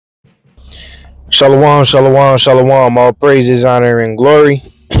Shalom, shalom, shalom. All praises, honor, and glory.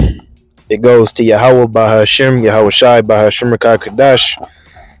 It goes to Yahawah, bahasham, YAHAWAHSHI, bahasham, Kadash.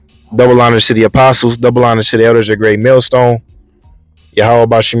 Double honor to the apostles, double honor to the elders, a great millstone. Yahawah,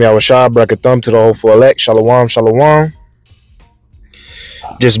 bahasham, YAHAWAHSHI, brakathum to the hopeful elect. Shalom, shalom.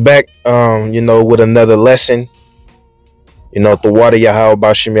 Just back, with another lesson. The water Yahawah,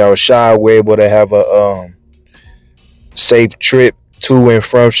 bahasham, YAHAWAHSHI, we're able to have a safe trip to and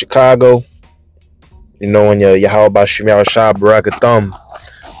from Chicago. When Yahawah, bahasham, YAHAWAHSHI, brakathum.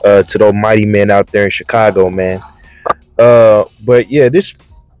 To those mighty men out there in Chicago, man. But yeah, this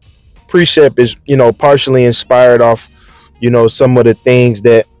precept is, partially inspired off, some of the things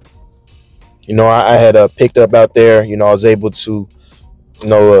that, I had picked up out there. I was able to,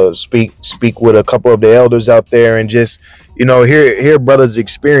 speak with a couple of the elders out there and just, hear brothers'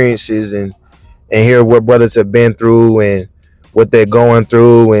 experiences and hear what brothers have been through and what they're going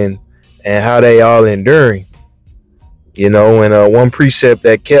through and how they all enduring. And one precept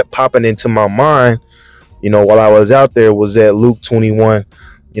that kept popping into my mind, while I was out there was at Luke 21,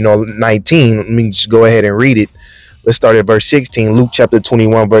 19. Let me just go ahead and read it. Let's start at verse 16. Luke chapter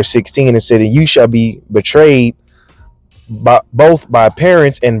 21, verse 16. It said, "And you shall be betrayed both by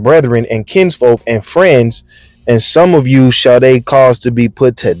parents and brethren and kinsfolk and friends, and some of you shall they cause to be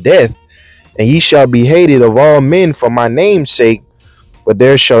put to death, and ye shall be hated of all men for my name's sake, but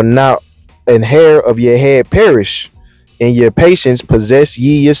there shall not an hair of your head perish. In your patience possess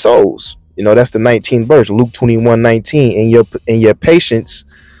ye your souls." That's the 19th verse, Luke 21, 19. In your patience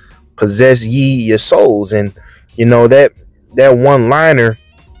possess ye your souls. And that one liner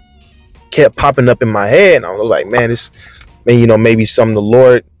kept popping up in my head, and I was like, man, maybe something the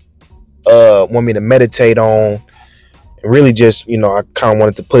Lord want me to meditate on, and really just I kind of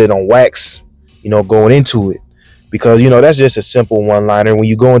wanted to put it on wax, going into it, because that's just a simple one liner. When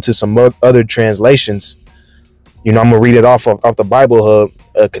you go into some other translations, I'm going to read it off the Bible Hub,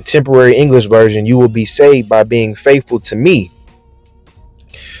 a contemporary English version. "You will be saved by being faithful to me."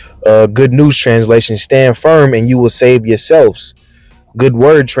 Good News translation, "Stand firm and you will save yourselves." Good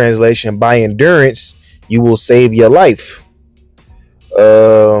Word translation, "By endurance you will save your life."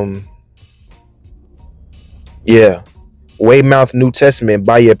 Weymouth New Testament,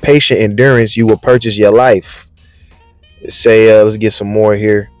 "By your patient endurance you will purchase your life." Let's get some more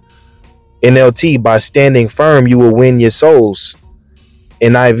here. NLT, "By standing firm you will win your souls."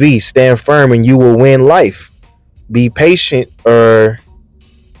 NIV, "Stand firm and you will win life." Be patient, that's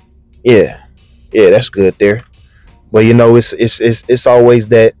good there. But it's always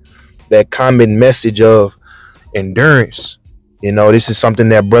that common message of endurance. This is something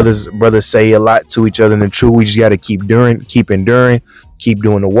that brothers say a lot to each other in the truth. We just got to keep enduring, keep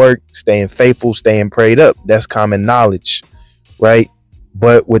doing the work, staying faithful, staying prayed up. That's common knowledge, right?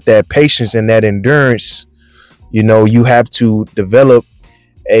 But with that patience and that endurance, you have to develop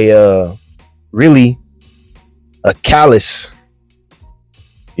a callous,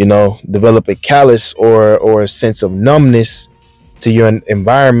 or a sense of numbness to your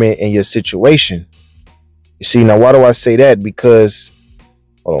environment and your situation. You see, now why do I say that? Because,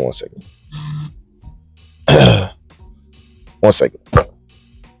 hold on one second. One second.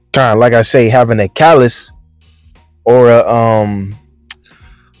 Kind of like I say, having a callous or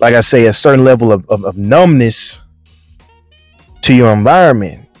like I say, a certain level of numbness to your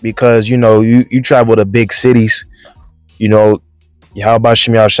environment, because you travel to big cities. Yahawah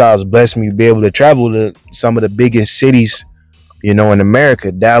YAHAWAHSHI has blessed me to be able to travel to some of the biggest cities in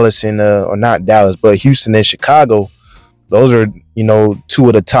America. Dallas and or not Dallas, but Houston and Chicago. Those are two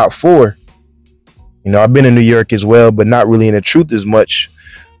of the top four. I've been in New York as well, but not really in the truth as much.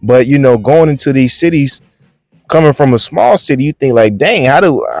 But going into these cities, coming from a small city, you think like, dang, how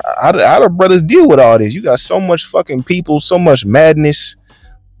do brothers deal with all this? You got so much fucking people, so much madness.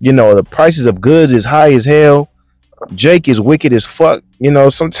 The prices of goods is high as hell. Jake is wicked as fuck.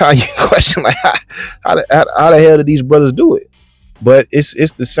 Sometimes you question like, how the hell do these brothers do it? But it's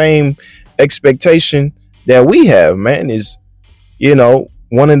the same expectation that we have, man, is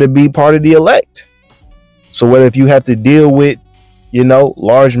wanting to be part of the elect. So whether if you have to deal with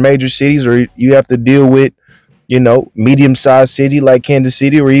large major cities, or you have to deal with medium-sized city like Kansas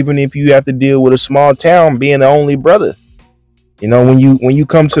City, or even if you have to deal with a small town, being the only brother, when you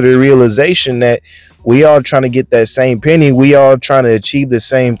come to the realization that we all trying to get that same penny, we all trying to achieve the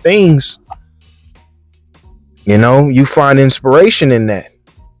same things, you find inspiration in that.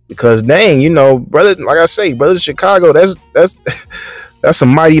 Because dang, brother, like I say, brother, Chicago, that's some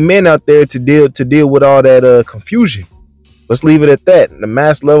mighty men out there to deal with all that confusion. Let's leave it at that. The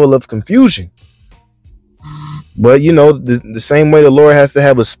mass level of confusion. But you know, the same way the Lord has to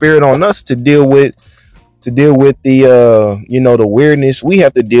have a spirit on us to deal with the you know, the weirdness we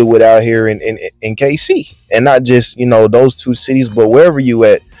have to deal with out here in KC, and not just, you know, those two cities, but wherever you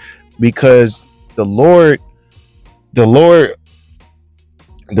at, because the Lord the Lord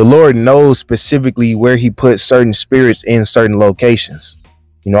the Lord knows specifically where he put certain spirits in certain locations.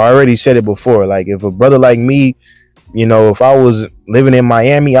 You know, I already said it before. Like, if a brother like me, you know, if I was living in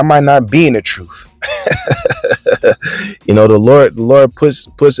Miami, I might not be in the truth. You know, the Lord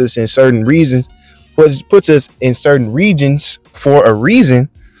puts us in certain regions, puts us in certain regions for a reason,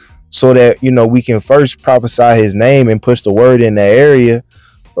 so that, you know, we can first prophesy his name and push the word in that area,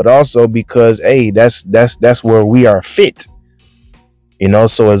 but also because, hey, that's where we are fit. You know,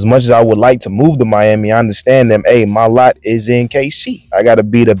 so as much as I would like to move to Miami, I understand them. Hey, my lot is in KC. I got to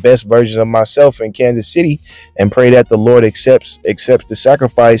be the best version of myself in Kansas City, and pray that the Lord accepts the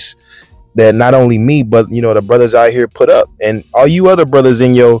sacrifice that not only me, but, you know, the brothers out here put up, and all you other brothers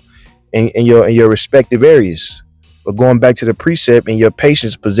in your respective areas. But going back to the precept, and your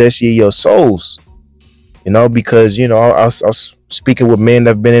patience possess ye your souls. You know, because, you know, I was speaking with men that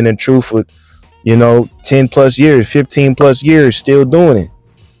have been in the truth for, you know, 10 plus years, 15 plus years, still doing it.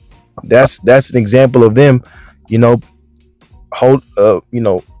 That's an example of them, you know, you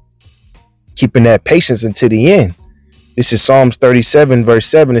know, keeping that patience until the end. This is Psalms 37 verse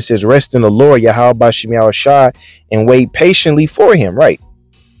 7. It says, rest in the Lord, YAHAWAHSHI, and wait patiently for him. Right.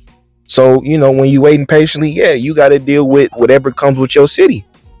 So, you know, when you waiting patiently, yeah, you got to deal with whatever comes with your city,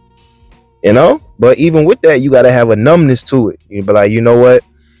 you know. But even with that, you got to have a numbness to it. You be like, you know what?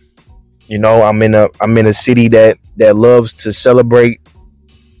 You know, I'm in a city that loves to celebrate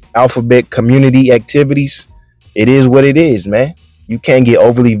alphabet community activities. It is what it is, man. You can't get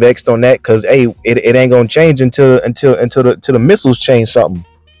overly vexed on that, because, hey, it ain't gonna change until the missiles change something.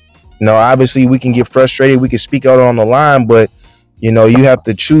 You know, obviously we can get frustrated, we can speak out on the line, but, you know, you have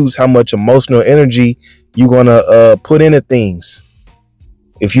to choose how much emotional energy you're gonna put into things.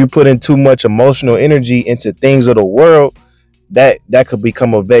 If you put in too much emotional energy into things of the world, that could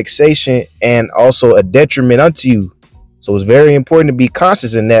become a vexation and also a detriment unto you. So it's very important to be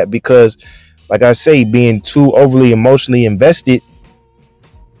conscious in that, because, like I say, being too overly emotionally invested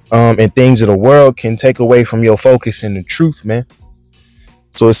in things of the world can take away from your focus in the truth, man.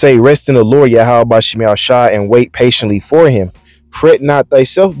 So it say, rest in the Lord, YAHAWAHSHI, and wait patiently for him. Fret not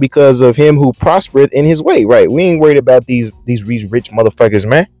thyself because of him who prospereth in his way. Right, we ain't worried about these rich motherfuckers,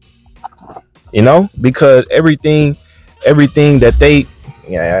 man. You know, because everything that they,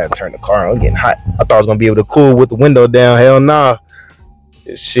 yeah, I turned the car on, I'm getting hot. I thought I was gonna be able to cool with the window down. Hell nah.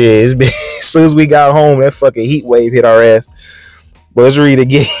 Shit, it's been as soon as we got home, that fucking heat wave hit our ass. But let's read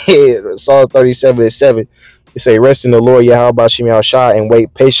again. Psalms 37:7. It say, rest in the Lord, YAHAWAHSHI, and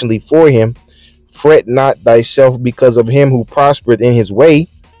wait patiently for him. Fret not thyself because of him who prospered in his way,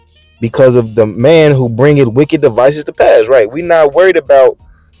 because of the man who bringeth wicked devices to pass. Right, we not worried about,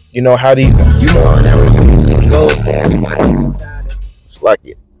 you know, how these, you know, it's like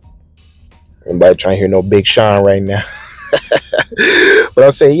it. Anybody trying to hear no Big Sean right now? But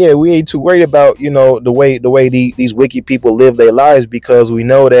I'll say, yeah, we ain't too worried about, you know, the way these wicked people live their lives, because we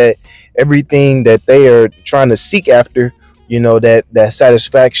know that everything that they are trying to seek after, you know, that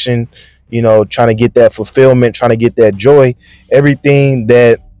satisfaction, you know, trying to get that fulfillment, trying to get that joy, everything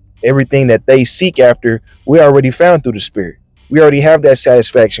that they seek after, we already found through the Spirit. We already have that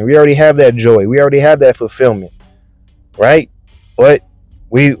satisfaction. We already have that joy. We already have that fulfillment, right? But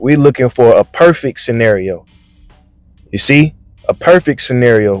we looking for a perfect scenario. You see, a perfect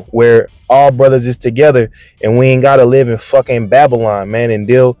scenario where all brothers is together, and we ain't gotta live in fucking Babylon, man, and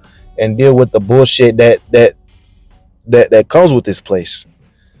deal with the bullshit that comes with this place.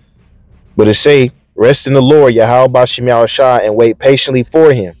 But it say, rest in the Lord, YAHAWAHSHI, and wait patiently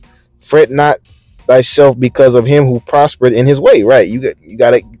for him. Fret not thyself because of him who prospered in his way. Right, you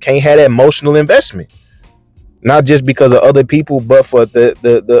can't have that emotional investment, not just because of other people, but for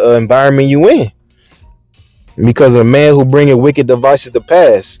the environment you in. Because of a man who bringeth wicked devices to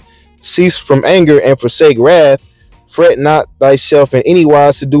pass. Cease from anger and forsake wrath. Fret not thyself in any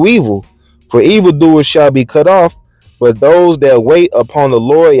wise to do evil, for evildoers shall be cut off. But those that wait upon the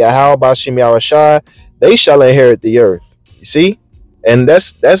Lord, YAHAWAHSHI, they shall inherit the earth. You see, and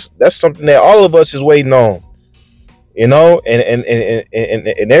that's something that all of us is waiting on. You know,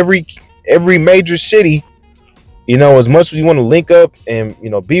 and every major city, you know, as much as you want to link up and, you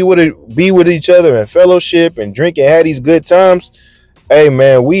know, be with each other and fellowship and drink and have these good times, hey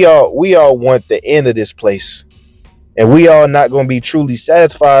man, we all want the end of this place, and we all not going to be truly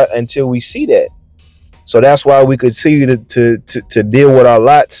satisfied until we see that. So that's why we continue to deal with our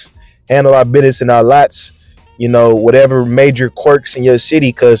lots, handle our business in our lots, you know, whatever major quirks in your city.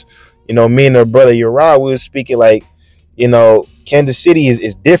 Because, you know, me and our brother Uriah, we were speaking like, you know, Kansas City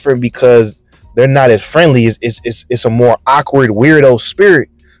is different because they're not as friendly. It's a more awkward, weirdo spirit.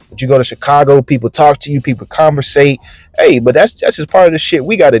 But you go to Chicago, people talk to you, people conversate. Hey, but that's just part of the shit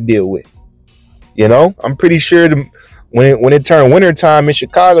we got to deal with. You know, I'm pretty sure when it turned winter time in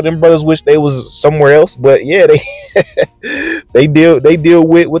Chicago, them brothers wish they was somewhere else. But yeah, they deal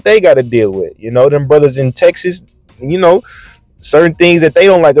with what they got to deal with. You know, them brothers in Texas, you know, certain things that they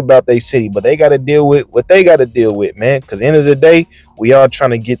don't like about their city, but they got to deal with what they got to deal with, man. Because end of the day, we all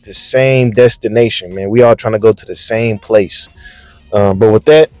trying to get the same destination, man. We all trying to go to the same place. But with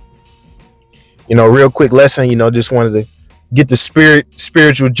that, you know, real quick lesson, you know, just wanted to get the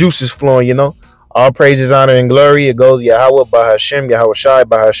spiritual juices flowing, you know. All praises, honor, and glory. It goes Yahawah, bahasham, YAHAWAHSHI,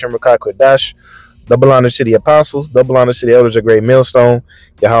 bahasham Rakah Kodash. Double honor to the apostles, double honor to the elders of Great Millstone.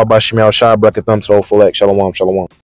 Yahawah Bashim Al Shah, bracket thumb to the full Shalom, shalom.